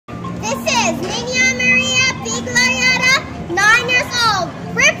Ninia Maria P. Glorieta, 9 years old,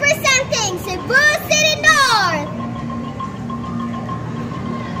 representing Cebu City North.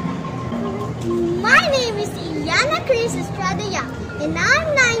 My name is Iana Chris Estrada, and I'm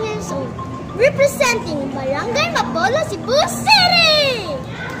 9 years old, representing Barangay Mapolo, Cebu City.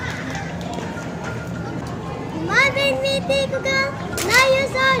 Mabenmiti Kuga, 9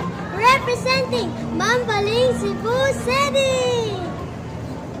 years old, representing Mambaling, Cebu City.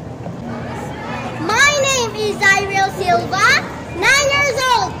 My name is Irel Silva, 9 years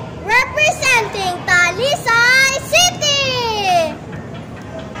old, representing Talisay City.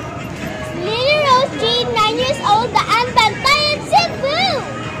 Lily Rose Jade, 9 years old, Daan Bantayan, Cebu.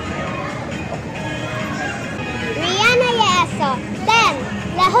 Rihanna Yeso, 10,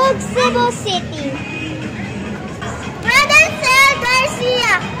 Lahog, Cebu City. Raddish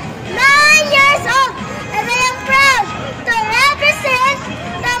Garcia, 9 years old, and I am proud to represent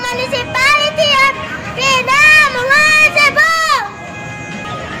the municipality of Pinamungan, Cebu.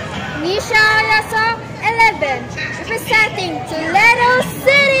 Nisha Rasa, 11, representing Toledo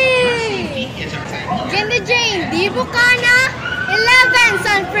City. Jindy Jane Di Bucana, 11,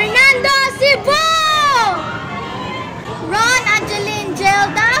 San Fernando, Cebu. Ron Angeline Jill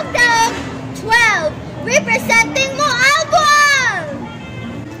Dagdag, 12, representing Moalbuan.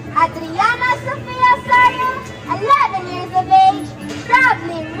 Adriana Sofia Sayo, 11 years of age,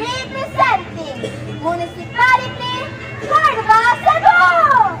 proudly representing Municipality, Cordova, Cebu.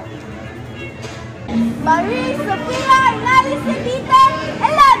 Marie Sofia Nalisitita,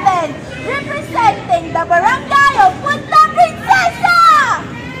 11, representing the Barangay of Punta Princesa.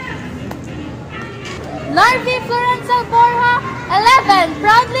 Larvi Florenza Borja, 11,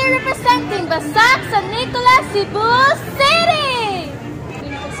 proudly representing Basak, San Nicolas, Cebu City.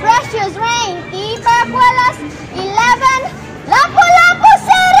 Precious Rain T. Paracuelas, 11, Lapu-Lapu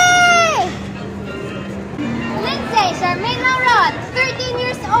City. Lindsay Charmaine Laurot, 13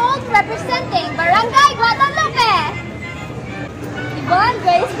 years old, representing Barangay Guadalupe. Yvonne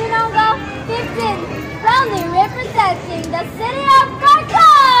Grace Dinongo, 15, proudly representing the city of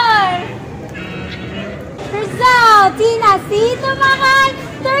Carcar. Rizal Tina C. Tumakan,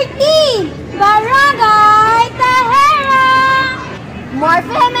 13, Barangay Tahera.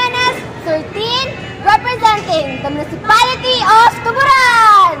 Morphe Jimenez, 13, representing the municipality of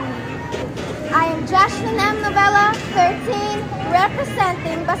Tuburan. I am Jasmine M. Novella, 13,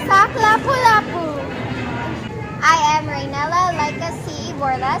 representing Basak, Lapu-Lapu. I am Raynella Laika C.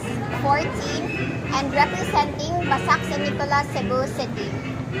 Borlas, 14, and representing Basak, San Nicolas, Cebu City.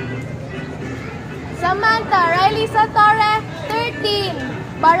 Samantha Railisa Torre, 13,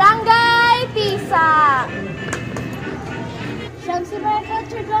 Barangay Pisa. Shamsi Marco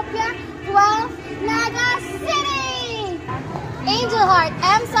Trigopia, 12, Naga City. Angel Heart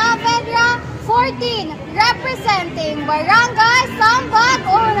M. Saavedra, 14, representing Barangay Sambag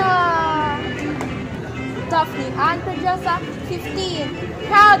Una. Daphne Ann Pedrosa, 15,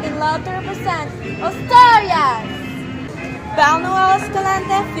 proud and loud to represent Asturias. Bel Noel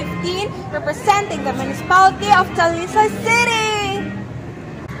Escalante, 15, representing the municipality of Talisay City.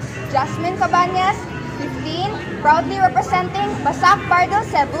 Jasmine Cabañas, 15, proudly representing Basak Pardo,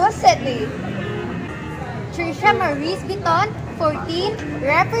 Cebu City. Trisha Maurice Biton, 14,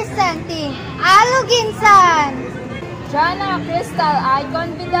 representing Aluginsan. Jana Crystal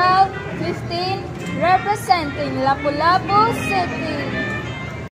Icon Vidal, 15, representing Lapu-Lapu City.